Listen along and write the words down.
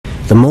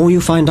the more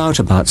you find out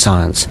about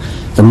science,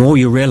 the more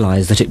you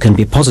realize that it can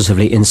be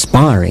positively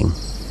inspiring.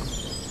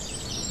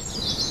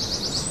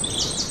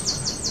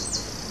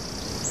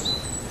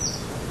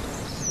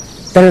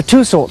 There are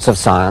two sorts of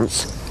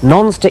science,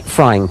 non-stick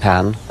frying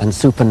pan and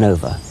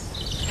supernova.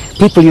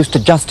 People used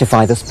to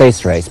justify the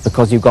space race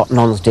because you got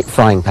non-stick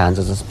frying pans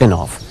as a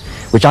spin-off,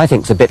 which I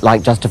think is a bit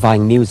like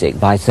justifying music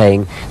by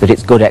saying that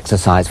it's good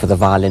exercise for the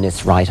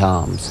violinist's right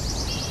arms.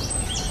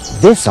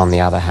 This, on the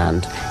other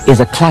hand,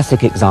 is a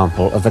classic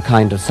example of the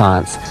kind of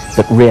science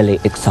that really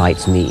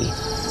excites me.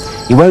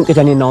 You won't get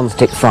any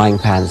non-stick frying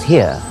pans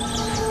here,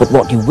 but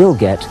what you will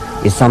get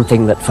is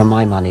something that, for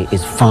my money,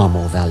 is far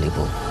more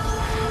valuable.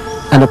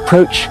 An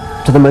approach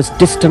to the most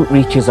distant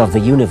reaches of the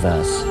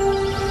universe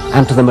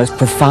and to the most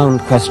profound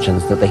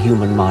questions that the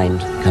human mind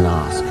can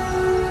ask.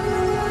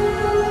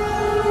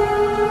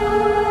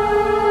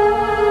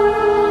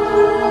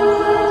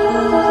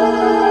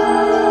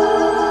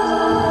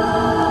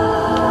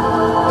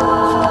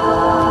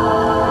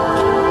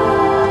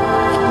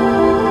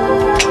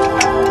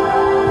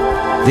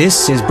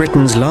 This is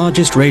Britain's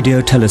largest radio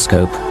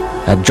telescope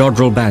at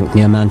Jodrell Bank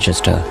near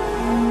Manchester.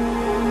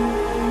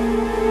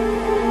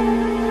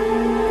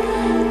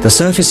 The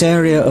surface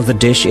area of the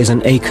dish is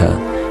an acre,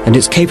 and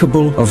it's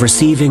capable of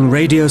receiving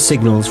radio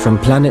signals from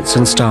planets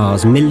and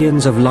stars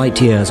millions of light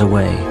years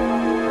away.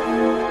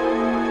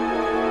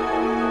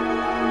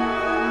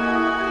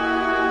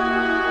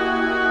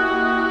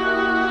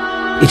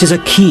 It is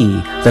a key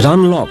that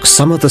unlocks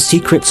some of the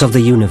secrets of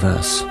the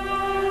universe.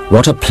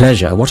 What a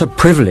pleasure, what a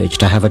privilege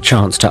to have a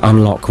chance to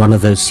unlock one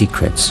of those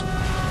secrets.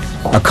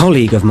 A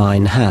colleague of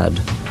mine had.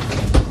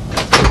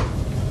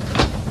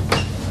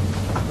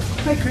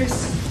 Hi,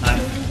 Chris.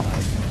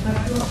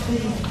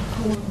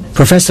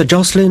 Professor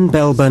Jocelyn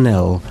Bell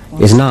Burnell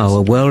is now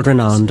a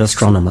world-renowned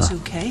astronomer.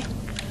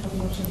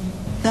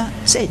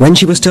 When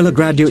she was still a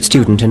graduate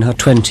student in her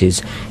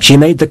 20s, she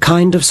made the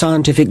kind of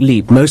scientific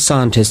leap most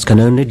scientists can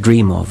only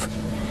dream of.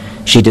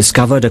 She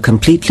discovered a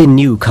completely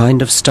new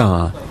kind of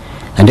star,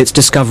 and its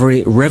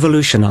discovery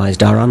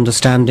revolutionized our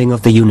understanding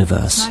of the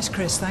universe. Nice,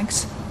 Chris,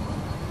 thanks.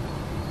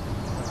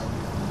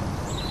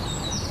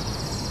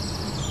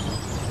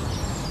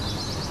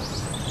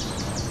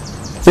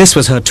 This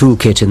was her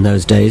toolkit in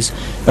those days,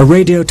 a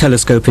radio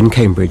telescope in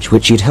Cambridge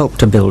which she'd helped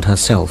to build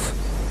herself.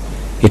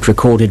 It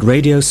recorded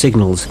radio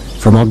signals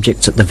from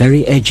objects at the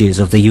very edges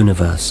of the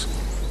universe,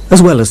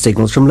 as well as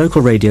signals from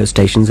local radio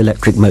stations,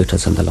 electric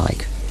motors and the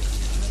like.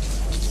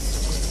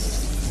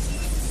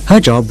 Her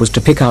job was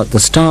to pick out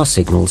the star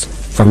signals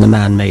from the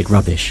man-made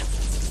rubbish.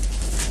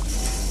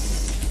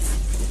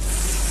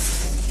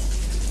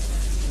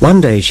 One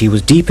day she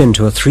was deep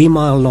into a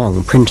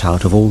 3-mile-long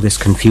printout of all this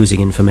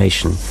confusing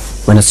information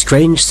when a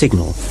strange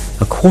signal,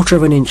 a quarter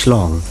of an inch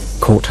long,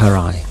 caught her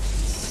eye.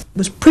 It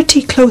was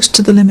pretty close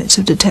to the limits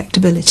of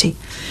detectability,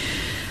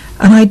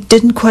 and I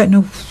didn't quite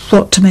know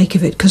what to make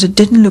of it because it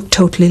didn't look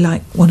totally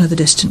like one of the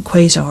distant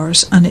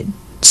quasars, and it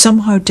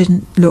somehow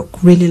didn't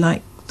look really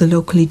like the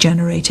locally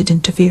generated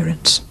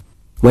interference.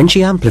 When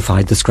she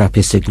amplified the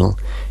scrappy signal,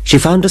 she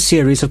found a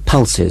series of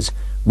pulses,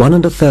 1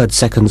 1/3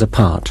 seconds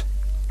apart.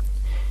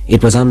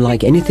 It was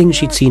unlike anything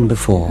she'd seen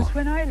before.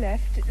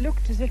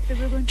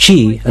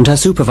 She and her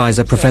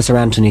supervisor, Professor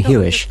Anthony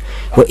Hewish,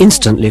 were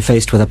instantly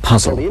faced with a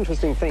puzzle.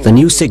 The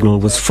new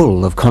signal was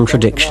full of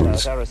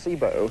contradictions.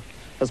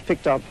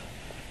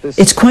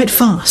 It's quite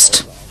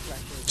fast.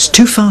 It's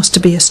too fast to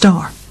be a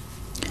star.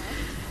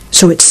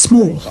 So it's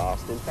small.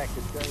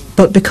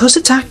 But because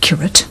it's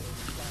accurate,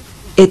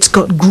 it's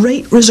got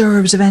great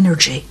reserves of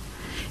energy.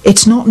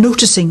 It's not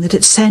noticing that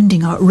it's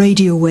sending out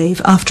radio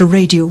wave after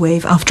radio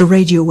wave after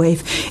radio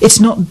wave. It's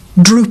not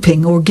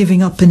drooping or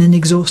giving up in an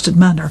exhausted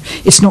manner.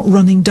 It's not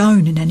running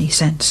down in any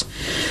sense.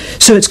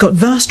 So it's got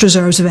vast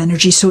reserves of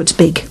energy, so it's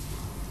big.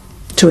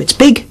 So it's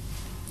big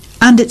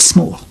and it's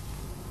small.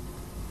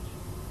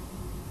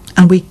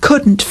 And we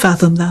couldn't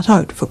fathom that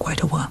out for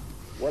quite a while.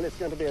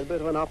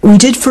 We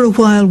did for a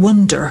while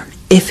wonder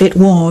if it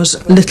was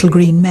little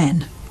green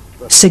men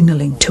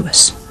signalling to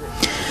us.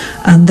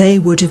 And they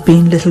would have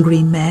been little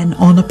green men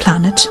on a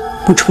planet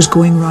which was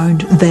going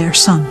round their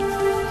sun.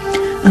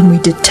 And we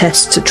did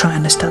tests to try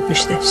and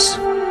establish this.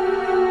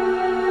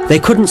 They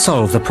couldn't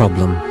solve the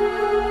problem.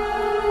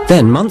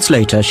 Then, months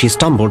later, she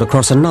stumbled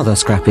across another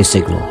scrappy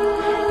signal.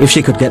 If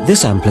she could get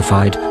this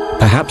amplified,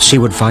 perhaps she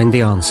would find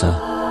the answer.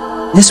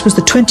 This was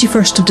the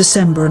 21st of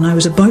December, and I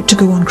was about to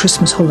go on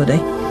Christmas holiday.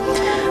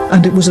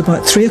 And it was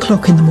about 3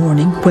 o'clock in the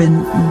morning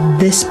when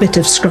this bit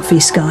of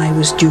scruffy sky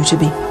was due to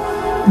be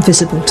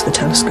visible to the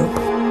telescope.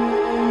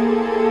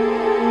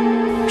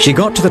 She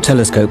got to the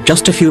telescope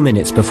just a few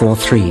minutes before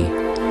 3.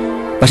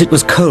 But it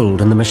was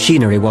cold and the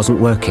machinery wasn't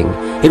working.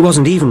 It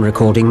wasn't even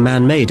recording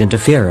man-made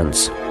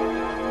interference.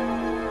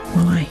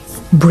 Well, I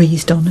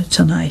breathed on it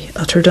and I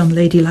uttered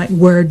unladylike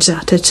words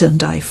at it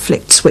and I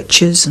flicked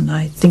switches and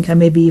I think I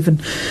maybe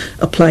even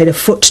applied a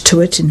foot to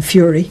it in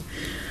fury.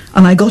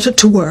 And I got it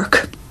to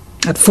work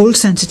at full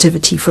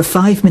sensitivity for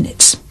 5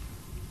 minutes.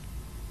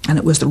 And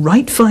it was the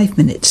right 5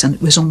 minutes and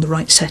it was on the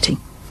right setting.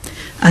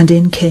 And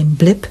in came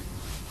blip,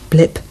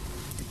 blip,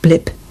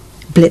 blip,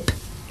 blip.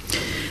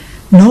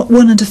 Not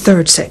 1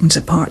 1/3 seconds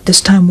apart,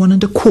 this time 1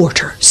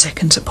 1/4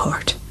 seconds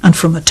apart, and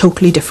from a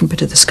totally different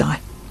bit of the sky.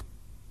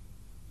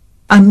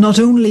 And not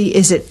only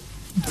is it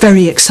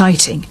very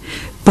exciting,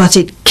 but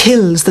it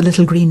kills the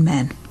little green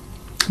men,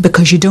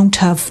 because you don't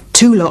have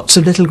two lots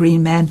of little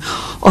green men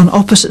on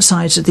opposite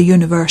sides of the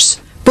universe,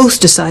 both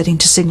deciding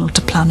to signal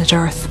to planet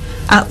Earth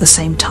at the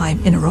same time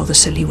in a rather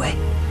silly way.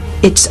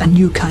 It's a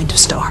new kind of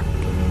star.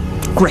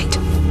 Great.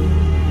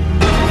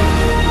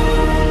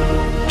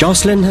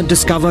 Jocelyn had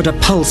discovered a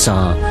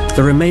pulsar,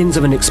 the remains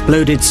of an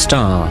exploded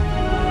star.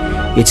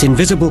 Its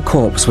invisible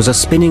corpse was a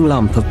spinning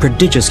lump of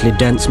prodigiously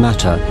dense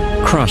matter,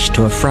 crushed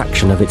to a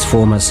fraction of its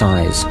former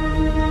size.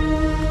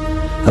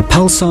 A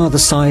pulsar the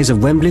size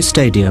of Wembley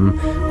Stadium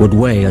would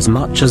weigh as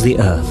much as the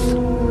Earth.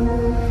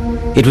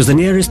 It was the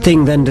nearest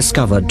thing then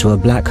discovered to a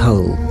black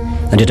hole,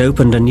 and it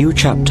opened a new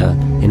chapter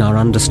in our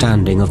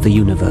understanding of the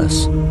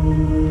universe.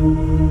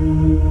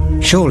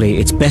 Surely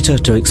it's better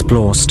to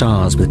explore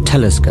stars with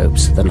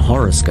telescopes than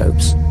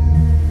horoscopes,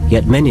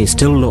 yet many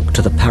still look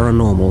to the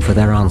paranormal for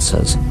their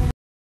answers.